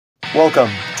Welcome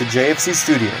to JFC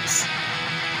Studios.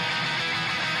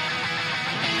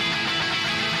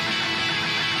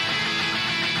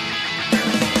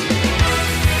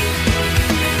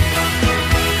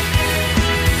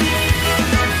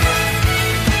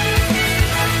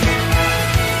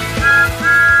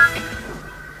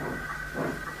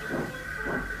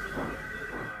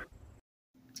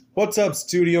 What's up,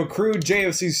 studio crew?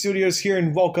 JFC Studios here,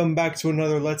 and welcome back to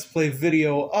another Let's Play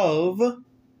video of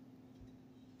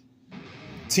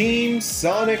Team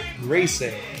Sonic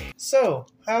Racing. So,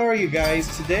 how are you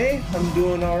guys today? I'm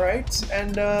doing alright,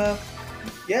 and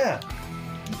yeah.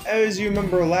 As you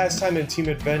remember last time in Team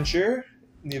Adventure,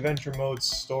 the Adventure Mode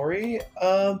story,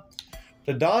 the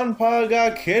Dodon-Pa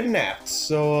got kidnapped,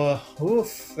 so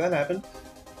oof, that happened.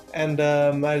 And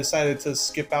I decided to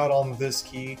skip out on this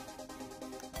key.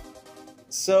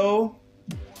 So,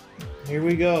 here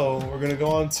we go. We're gonna go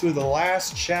on to the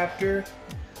last chapter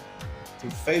to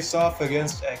face off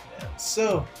against Eggman.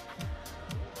 So,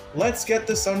 let's get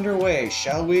this underway,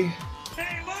 shall we?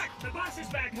 Hey, look! The boss is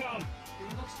back home!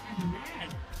 He looks kind of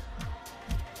mad.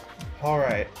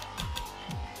 Alright.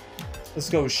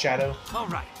 Let's go, Shadow.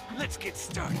 Alright, let's get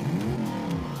started.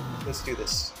 Let's do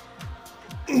this.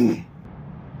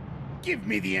 Give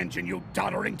me the engine, you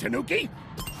doddering tanuki!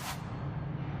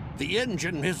 The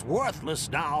engine is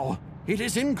worthless now. It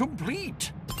is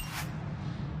incomplete.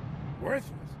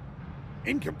 Worthless?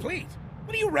 Incomplete?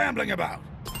 What are you rambling about?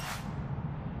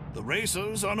 The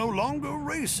racers are no longer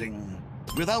racing.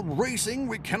 Without racing,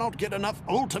 we cannot get enough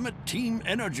ultimate team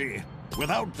energy.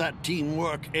 Without that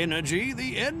teamwork energy,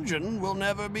 the engine will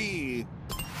never be.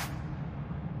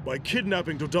 By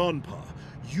kidnapping Dodon-Pa,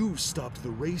 you stopped the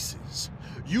races.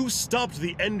 You stopped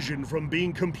the engine from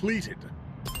being completed.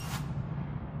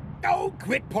 Oh,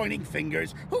 quit pointing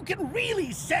fingers. Who can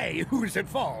really say who's at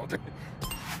fault?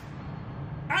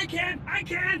 I can!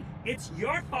 It's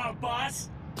your fault, boss!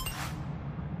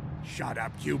 Shut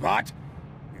up, Q-Bot.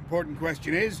 The important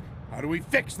question is, how do we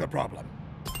fix the problem?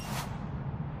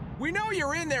 We know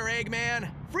you're in there, Eggman.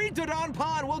 Free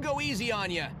Dodon-Pa and we'll go easy on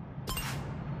you.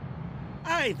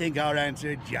 I think our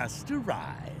answer just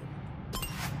arrived.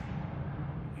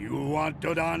 You want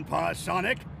Dodon-Pa,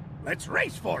 Sonic? Let's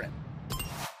race for it.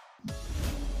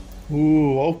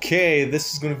 Ooh, okay,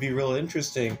 this is gonna be real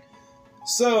interesting.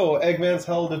 So, Eggman's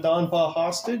held Dodon-Pa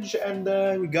hostage, and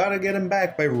we gotta get him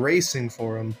back by racing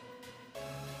for him.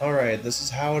 Alright, this is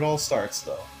how it all starts,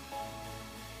 though.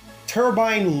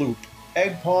 Turbine Loop,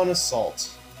 Eggpawn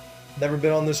Assault. Never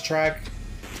been on this track?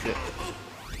 Yeah.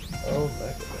 Oh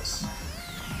my goodness.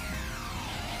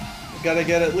 We gotta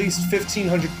get at least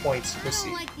 1,500 points to I proceed.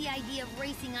 don't like the idea of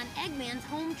racing on Eggman's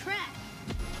home track.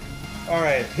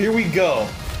 Alright, here we go.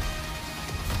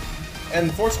 And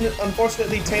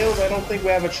unfortunately, Tails, I don't think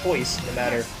we have a choice in the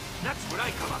matter. That's what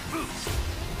I call a boost!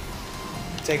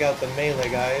 Take out the melee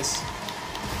guys.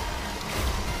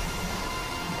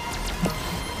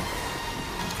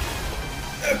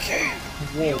 Okay. The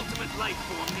Whoa. ultimate life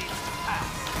form needs to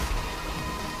pass.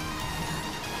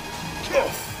 Oh.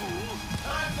 Fool!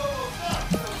 Time's almost up,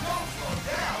 so don't slow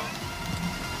down!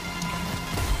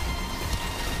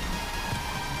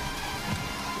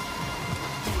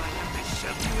 Do I have to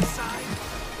shove you aside?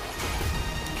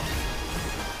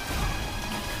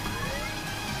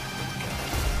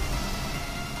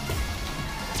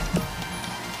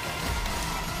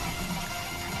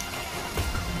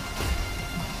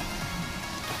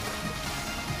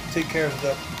 Take care of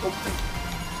the...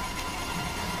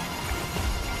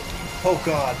 Oh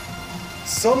god.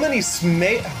 So many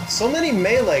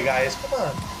melee guys, come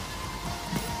on.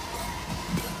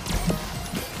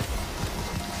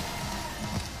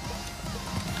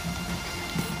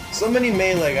 So many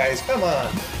melee guys, come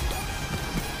on.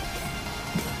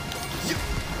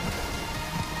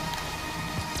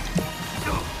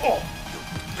 Oh!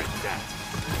 Regret that.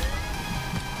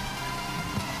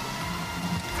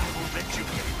 I won't let you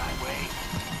get in my way.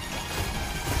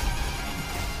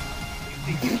 You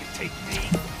think you can take me?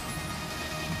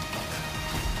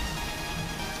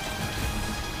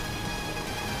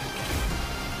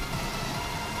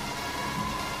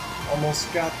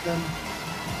 Almost got them.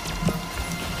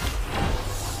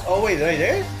 Oh wait, did I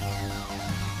did it?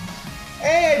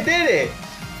 Hey, I did it!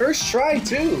 First try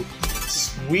too.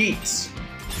 Sweet.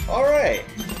 Alright.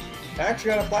 I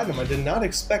actually got a platinum. I did not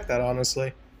expect that,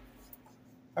 honestly.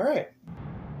 Alright.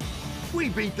 We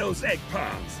beat those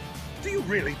Eggpawns. Do you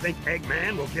really think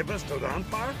Eggman will give us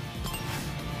Dodon-Pa?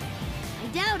 I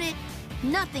doubt it.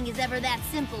 Nothing is ever that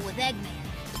simple with Eggman.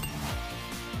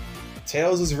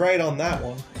 Tails is right on that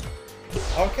one.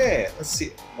 Okay, let's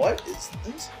see. What is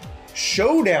this?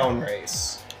 Showdown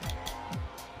race.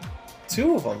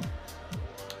 2 of them.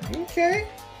 Okay.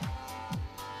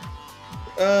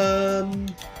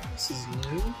 This is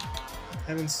new.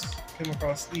 Haven't come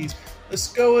across these.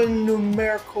 Let's go in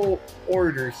numerical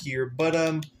order here,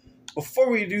 but before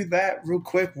we do that, real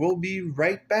quick, we'll be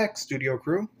right back, studio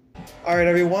crew. Alright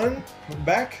everyone, we're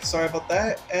back, sorry about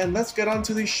that, and let's get on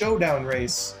to the showdown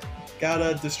race.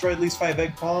 Gotta destroy at least 5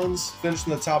 Eggpawns, finish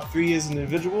in the top 3 as an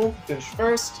individual, finish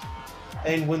first,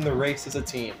 and win the race as a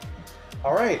team.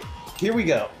 Alright, here we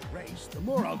go. Race, the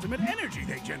more ultimate energy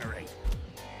they generate.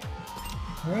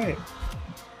 Alright.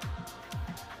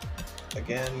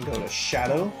 Again, go to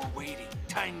Shadow. Waiting.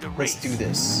 Time to Let's do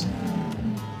this.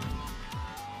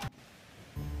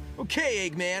 Okay,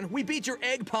 Eggman, we beat your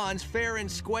Eggpawns fair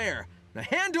and square. Now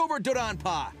hand over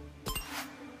Dodon-Pa.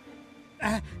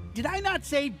 Did I not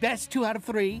say best 2 out of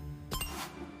 3?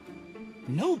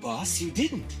 No, boss, you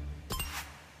didn't.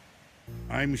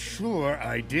 I'm sure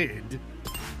I did.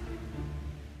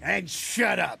 And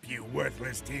shut up, you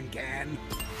worthless tin can.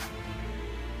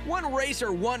 1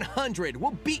 racer 100.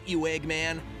 We'll beat you,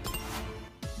 Eggman.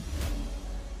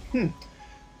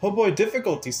 Oh boy,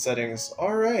 difficulty settings.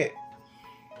 Alright.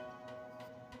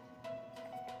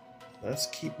 Let's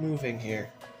keep moving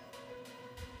here.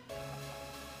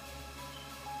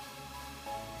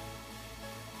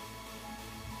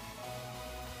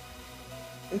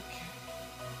 Okay.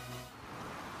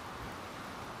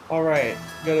 Alright,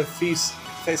 gotta face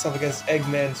off against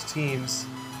Eggman's teams.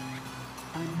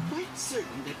 I'm quite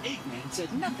certain that Eggman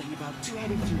said nothing about 2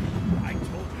 out of 3. I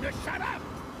told you to shut up!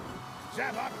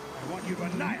 Zavok, I want you to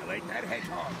annihilate that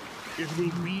hedgehog. It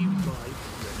will be my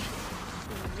pleasure.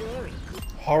 Very good.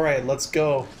 Alright, let's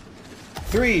go.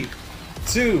 3,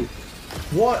 2,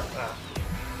 1. Ah.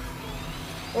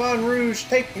 Come on, Rouge,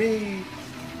 take me!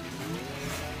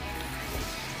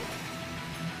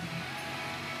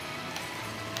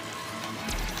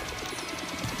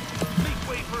 Make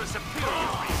way for a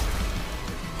superior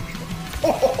racer.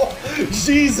 Oh,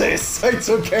 Jesus! I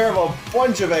took care of a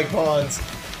bunch of Eggpawns.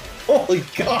 Holy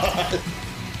God!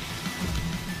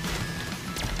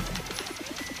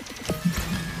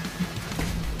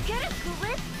 Get a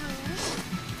grip, Rouge.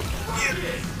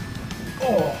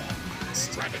 Oh!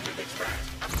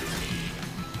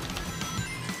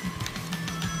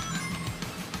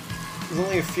 There's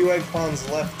only a few Eggpawns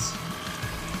left.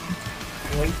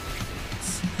 Blink.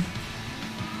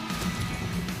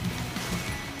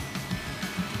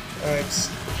 Alright.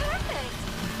 Perfect.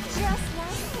 Just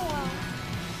like form.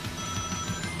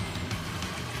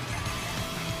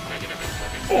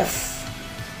 Oof!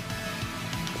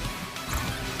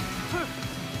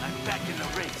 I'm back in the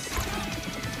race.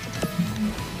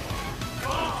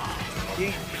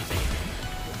 Yeet.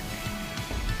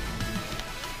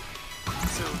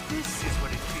 So this is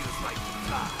what it feels like to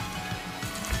fly.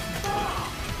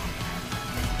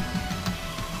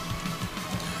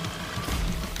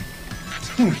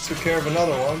 Took care of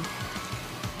another one.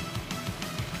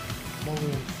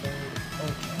 Only in third.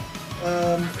 Okay.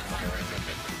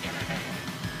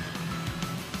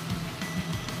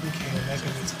 Okay, that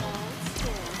goes. Hold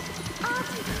still. I'll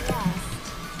do the rest.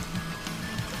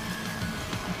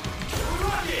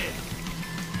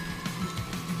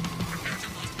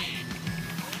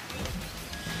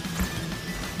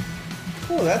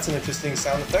 Oh, that's an interesting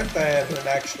sound effect. I haven't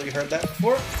actually heard that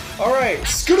before. Alright,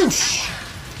 skadoosh!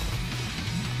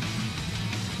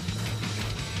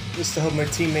 Just to help my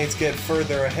teammates get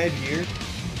further ahead here.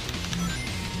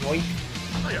 Yoink.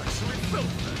 I actually felt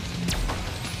that.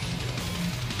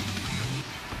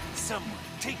 Someone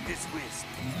take this wisp.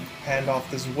 Hand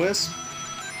off this wisp.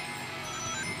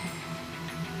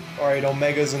 Alright,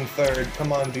 Omega's in third.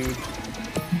 Come on, dude.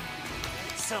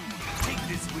 Someone take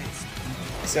this wisp.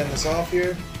 Send this off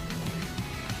here.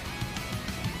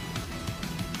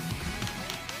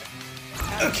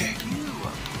 Okay.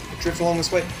 Drift along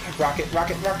this way. Rocket,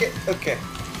 rocket, rocket. Okay.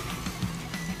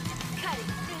 Cutting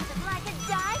through them like a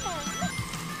diamond.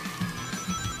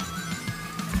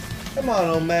 Come on,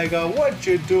 Omega. What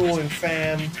you doing,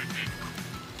 fam?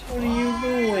 What are you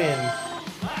doing?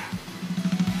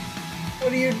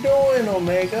 What are you doing,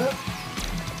 Omega?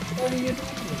 What are you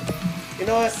doing? You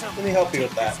know what? Let me help you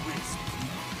with that.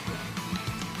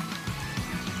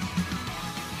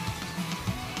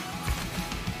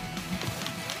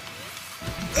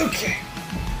 Okay.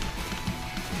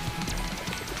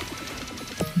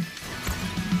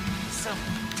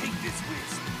 Someone take this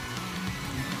wisp.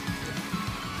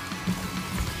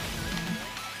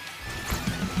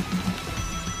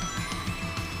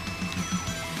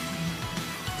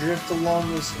 Drift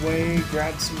along this way,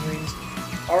 grab some rings.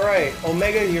 Alright,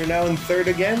 Omega, you're now in third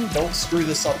again. Don't screw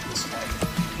this up this fight.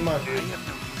 Come on, I dude. have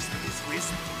no use for this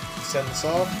wisp. Send this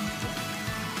off.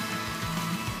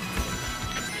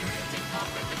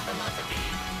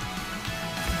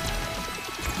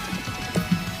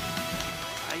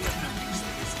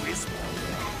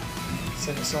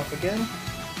 Send this off again.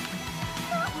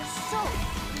 That was so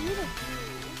beautiful.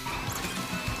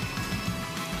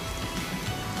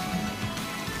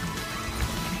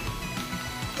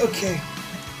 Okay.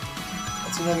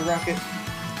 That's another rocket.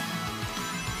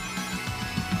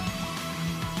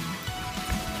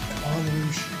 Come on,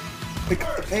 Rouge. Pick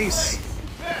up the pace.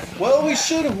 Well, we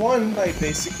should have won, like,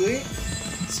 basically.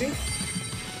 See?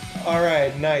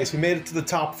 Alright, nice. We made it to the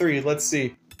top 3. Let's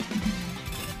see.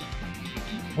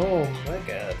 Oh my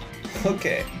god.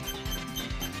 Okay.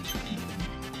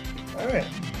 Alright.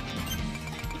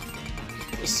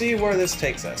 We'll see where this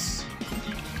takes us.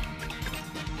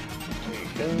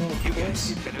 There you go. You guys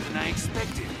did better than I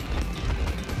expected.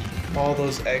 All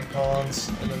those Eggpawns,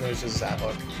 and then there's just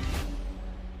Zavok.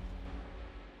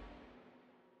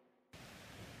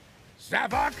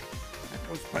 Zavok?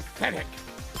 That was pathetic.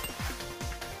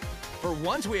 For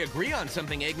once we agree on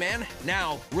something, Eggman.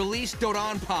 Now, release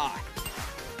Dodon-Pa.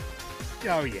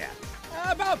 Oh, yeah.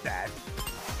 About that.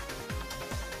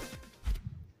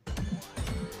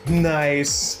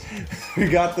 Nice. We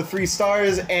got the 3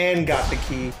 stars and got the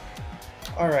key.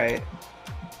 Alright.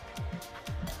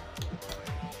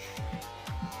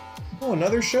 Oh,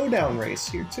 another showdown race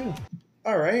here too.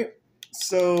 Alright.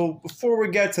 So before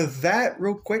we get to that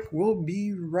real quick, we'll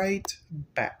be right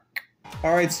back.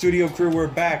 Alright, studio crew, we're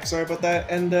back. Sorry about that.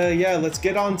 And yeah, let's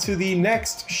get on to the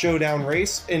next showdown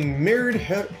race in Mirrored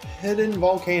Hidden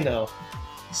Volcano.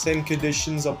 Same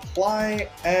conditions apply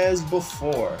as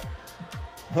before.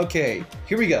 Okay,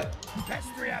 here we go. That's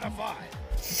 3 out of 5.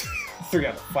 3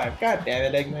 out of 5. God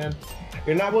damn it, Eggman.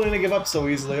 You're not willing to give up so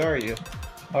easily, are you?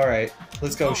 Alright,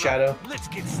 let's go, Shadow. Let's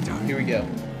get started. Here we go.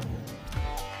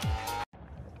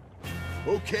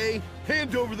 Okay,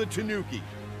 hand over the Tanuki.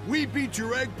 We beat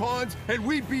your Eggpawns, and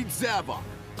we beat Zavok.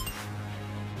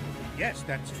 Yes,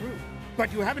 that's true.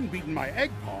 But you haven't beaten my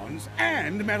Eggpawns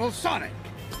and Metal Sonic.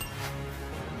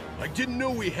 I didn't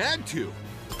know we had to.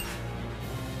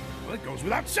 Well, it goes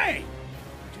without saying.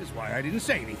 Which is why I didn't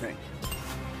say anything.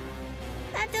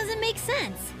 That doesn't make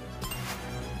sense.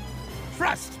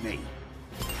 Trust me.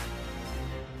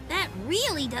 That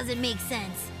really doesn't make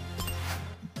sense.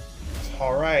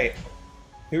 Alright.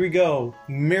 Here we go.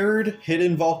 Mirrored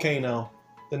Hidden Volcano.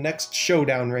 The next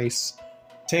showdown race.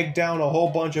 Take down a whole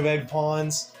bunch of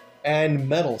Eggpawns and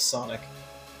Metal Sonic.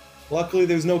 Luckily,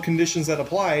 there's no conditions that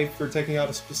apply for taking out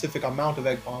a specific amount of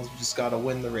Eggpawns. We just gotta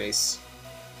win the race.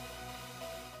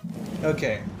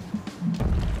 Okay.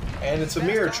 And it's a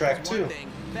mirror track, too.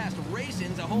 Fast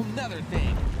racing's a whole nother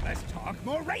thing. Let's talk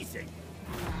more racing.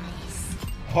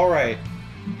 Alright.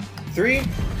 3,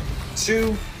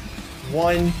 2,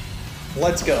 1,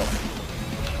 let's go.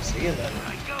 See you then.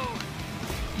 I go.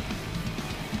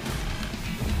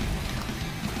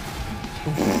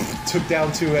 Took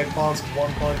down 2 Eggpawns with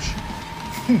 1 punch.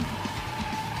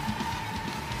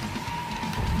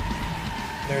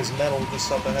 There's Metal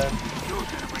just up ahead. You're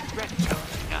gonna regret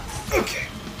challenging us. Okay.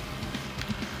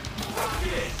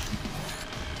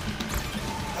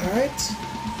 Alright.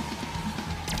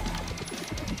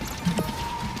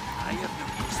 I have no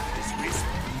use for this risk.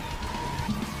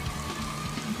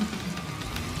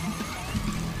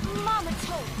 Mama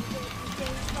told me there would be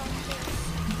days like this.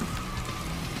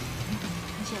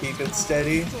 Keep it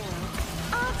steady. Still,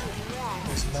 I'll do the rest.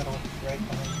 There's Metal right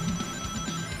behind me.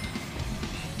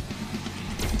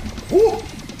 Woo!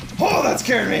 Oh, that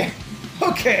scared me!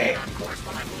 Okay!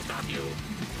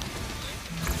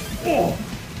 Oh!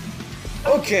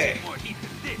 Okay.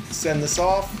 Send this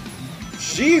off.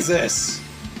 Jesus!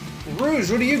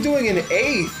 Rouge, what are you doing in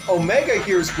 8th? Omega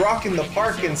here's rocking the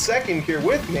park in 2nd here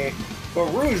with me.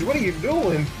 But Rouge, what are you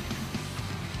doing?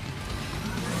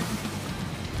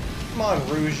 Come on,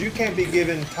 Rouge, you can't be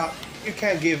giving you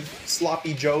can't give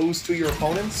sloppy joes to your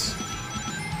opponents.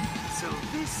 So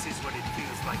this is what it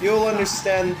feels like.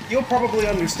 You'll probably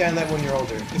understand that when you're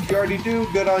older. If you already do,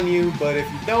 good on you, but if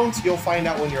you don't, you'll find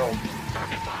out when you're older.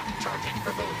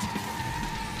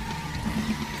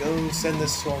 Go, send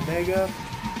this to Omega.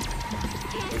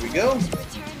 There we go. Return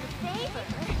the favor.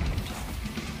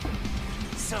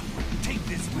 Someone take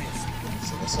this risk.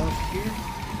 Send this off here.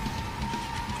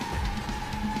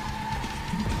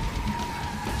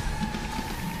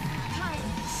 Time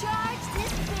to charge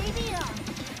this baby up.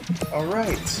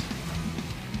 Alright.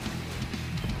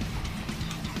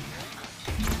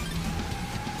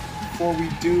 Before we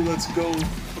do, let's go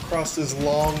across this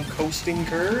long coasting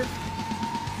curve.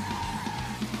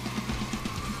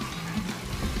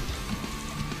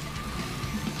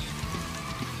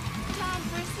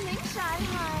 shot,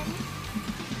 hon.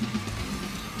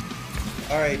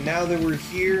 Alright, now that we're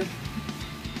here.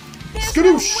 There's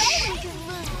Skadoosh! no way we can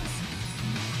lose.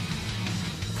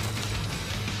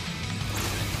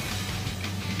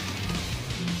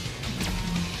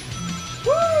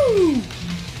 Woo!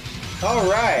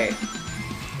 Alright.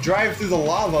 Drive through the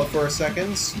lava for a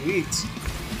second. Sweet.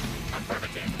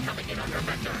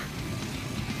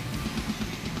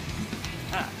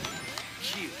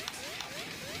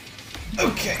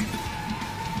 Okay.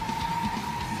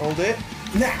 Hold it.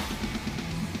 Now.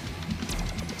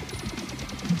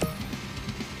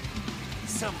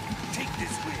 Someone take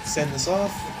this with. Send this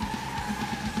off.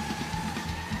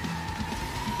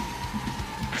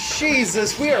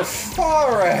 Jesus, we are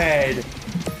far ahead.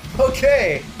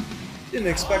 Okay. Didn't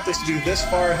expect us to be this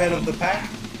far ahead of the pack.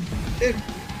 This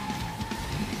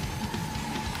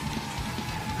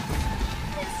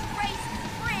race is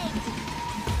rigged.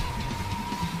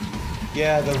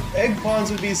 Yeah, the Eggpawns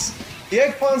would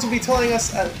be telling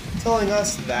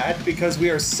us that because we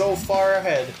are so far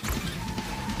ahead.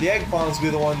 The Eggpawns would be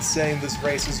the ones saying this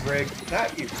race is rigged,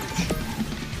 not you.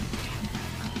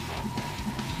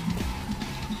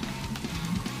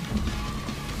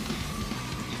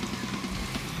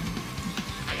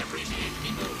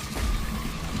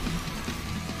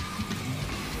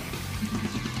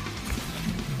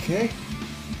 Okay.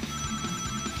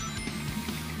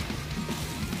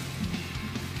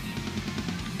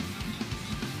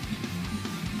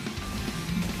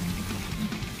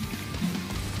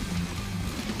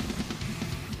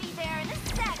 Be there in a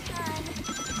sec, hon.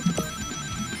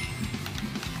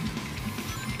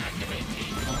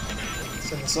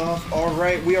 Send this off.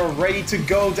 Alright, we are ready to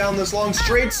go down this long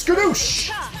straight.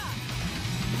 Skadoosh!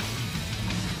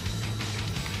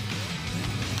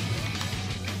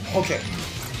 Okay.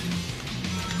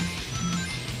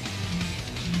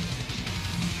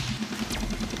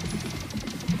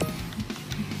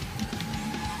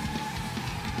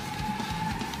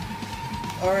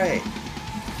 Alright.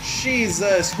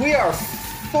 Jesus, we are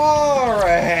far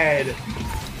ahead.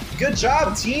 Good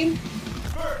job, team.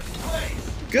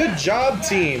 Good job,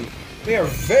 team. We are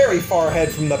very far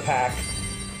ahead from the pack.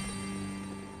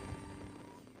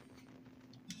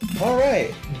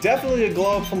 Alright, definitely a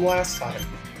glow up from last time.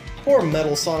 Poor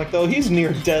Metal Sonic though, he's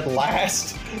near dead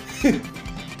last.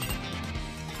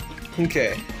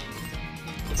 Okay.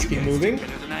 Let's keep moving.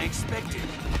 Better than I expected.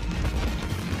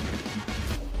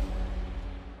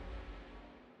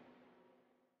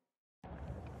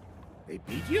 They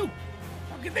beat you?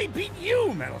 How could they beat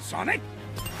you, Metal Sonic?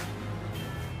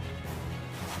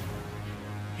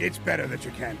 It's better that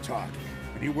you can't talk.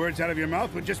 Any words out of your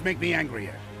mouth would just make me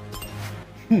angrier.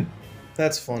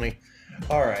 That's funny.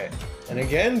 Alright. And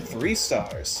again, 3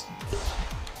 stars.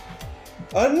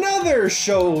 Another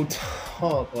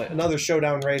another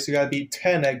showdown race. We gotta beat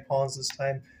 10 Eggpawns this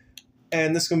time.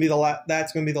 And this is gonna be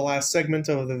that's gonna be the last segment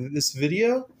of this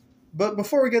video. But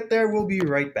before we get there, we'll be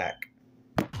right back.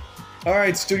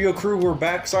 Alright, studio crew, we're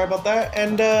back. Sorry about that.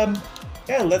 And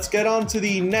yeah, let's get on to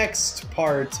the next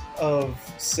part of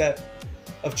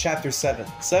chapter 7.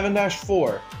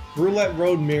 7-4. Roulette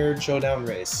Road Mirrored Showdown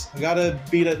Race. We gotta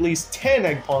beat at least 10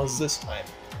 Eggpawns this time.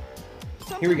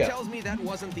 Here we go. Something tells me that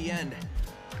wasn't the end.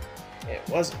 It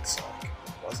wasn't, Sonic.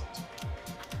 It wasn't.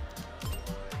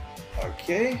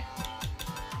 Okay.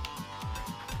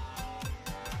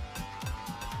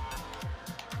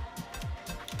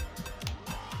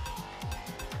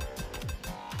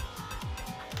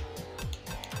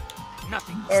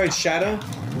 Nothing. Alright, Shadow.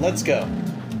 Let's go.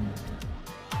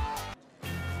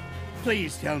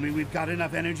 Please tell me we've got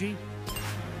enough energy.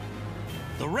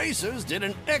 The racers did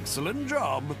an excellent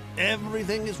job.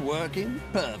 Everything is working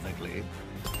perfectly.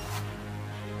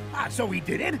 Ah, so we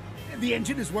did it? The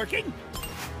engine is working?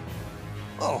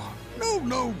 Oh,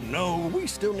 no. We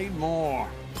still need more.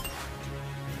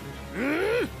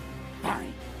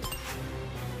 Fine.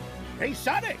 Hey,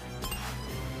 Sonic!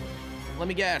 Let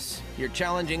me guess, you're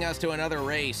challenging us to another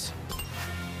race.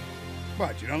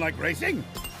 What, you don't like racing?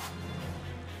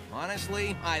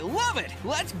 Honestly, I love it!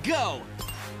 Let's go!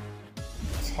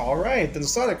 Alright, then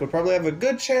Sonic would probably have a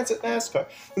good chance at NASCAR.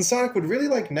 Then Sonic would really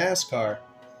like NASCAR.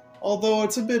 Although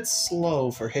it's a bit slow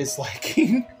for his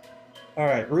liking.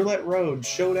 Alright, Roulette Road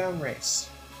Showdown Race.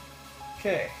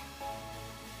 Okay.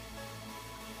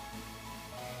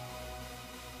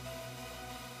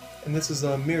 And this is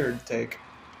a mirrored take.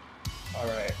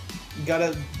 Alright.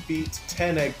 Gotta beat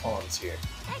 10 Eggpawns here.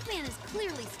 Eggman is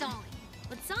clearly stalling,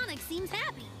 but Sonic seems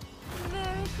happy.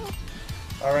 Very cool.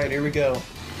 Alright, here we go.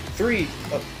 3,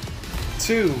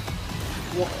 2,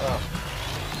 1. Oh.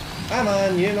 Come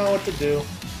on, you know what to do.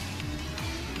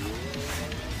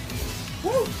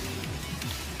 Woo!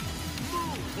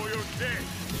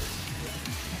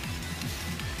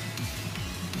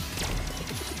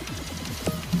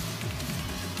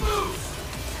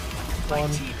 My one.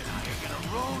 team and I are gonna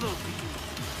roll over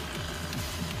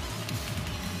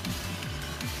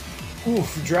you.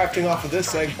 Oof, drafting off of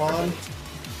this Eggpawn.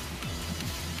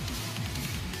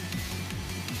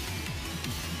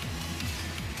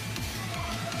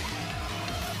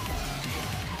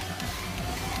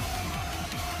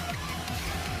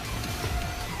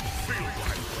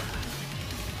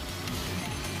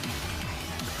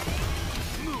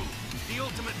 Move. The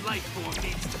ultimate life form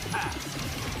needs to pass.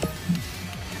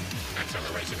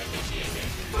 Acceleration initiated.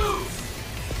 Move!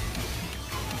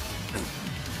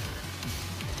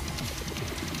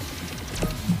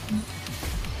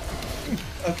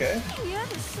 Okay. You're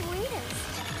the sweetest.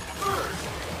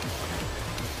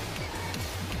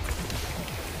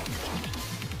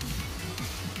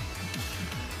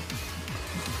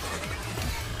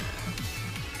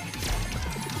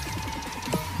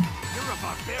 You're a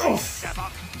barbarian,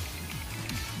 Zavok.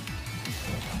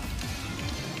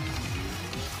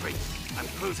 Great. I'm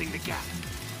closing the gap.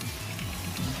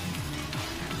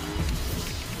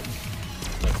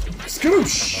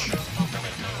 Skoosh!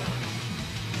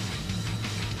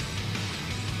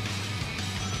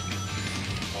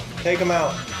 Take him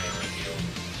out.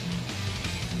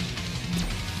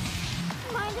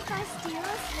 Mind if I steal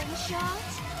a slingshot?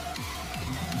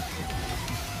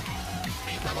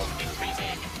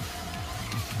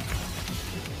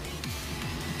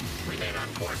 Remain on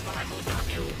course while I move on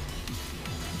you.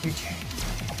 Okay.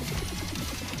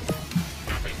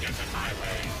 Nothing gets in my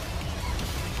way.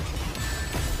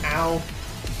 Ow.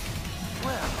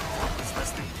 Well, that was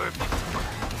less than perfect.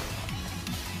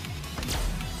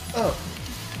 Oh.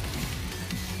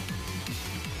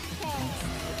 Thanks.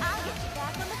 I'll get you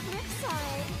back on the flip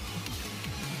side.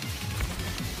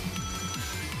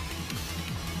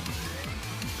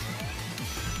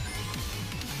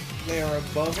 They are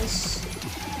above us.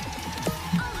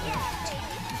 Oh yeah,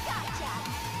 baby. Gotcha.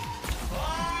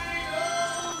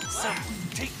 Someone,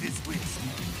 take this whisk.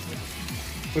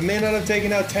 We may not have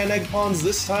taken out 10 Eggpawns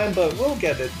this time, but we'll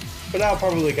get it. But I'll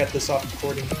probably get this off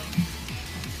recording.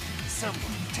 Someone,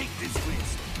 take this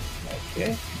whisk.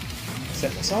 Okay.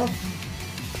 Set this off.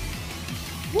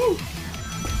 Woo!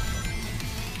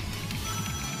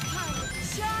 Time to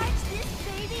charge this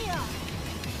baby up.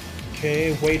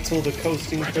 Okay, wait till the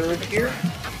coasting curve here.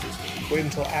 Wait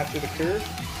until after the curve.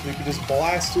 So we can just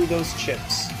blast through those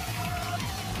chips.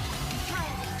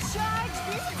 Time to charge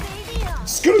this baby up.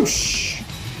 Skoosh!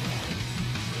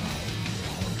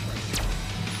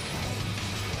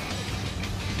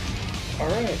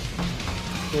 Alright.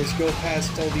 Let's go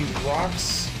past all these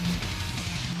rocks.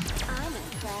 I'm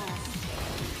impressed.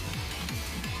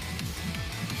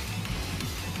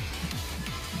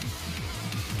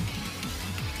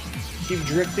 Keep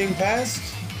drifting past.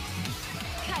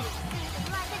 Cut it smooth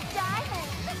like a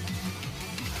diamond.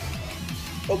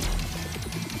 Oh.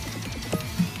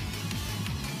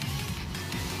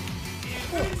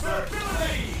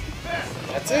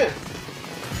 That's it.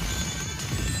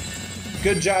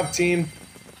 Good job, team.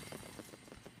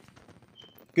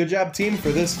 Good job, team, for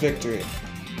this victory.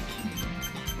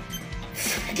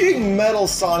 Fucking Metal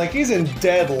Sonic, he's in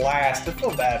dead last. I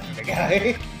feel bad for the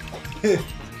guy.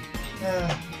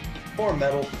 Poor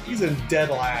Metal, he's in dead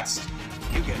last.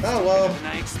 You guys Oh well, better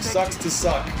than I expected. sucks to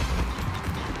suck.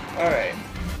 Alright,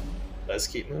 let's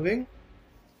keep moving.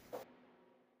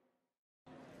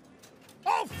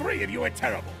 All three of you are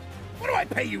terrible. What do I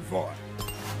pay you for?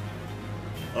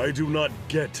 I do not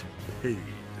get paid.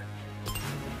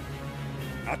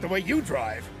 Not the way you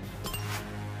drive.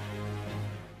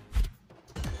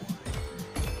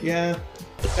 Yeah,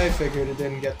 I figured it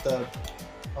didn't get the...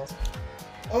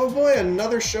 Oh boy,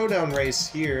 another showdown race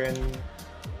here, and...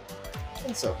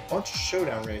 It's a bunch of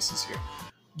showdown races here.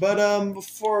 But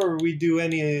before we do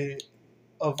any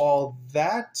of all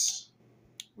that,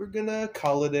 we're gonna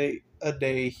call it a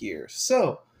day here.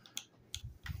 So,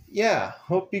 yeah,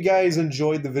 hope you guys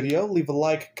enjoyed the video. Leave a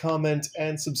like, comment,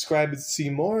 and subscribe to see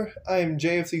more. I'm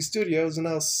JFC Studios, and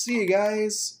I'll see you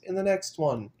guys in the next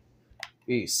one.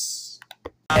 Peace.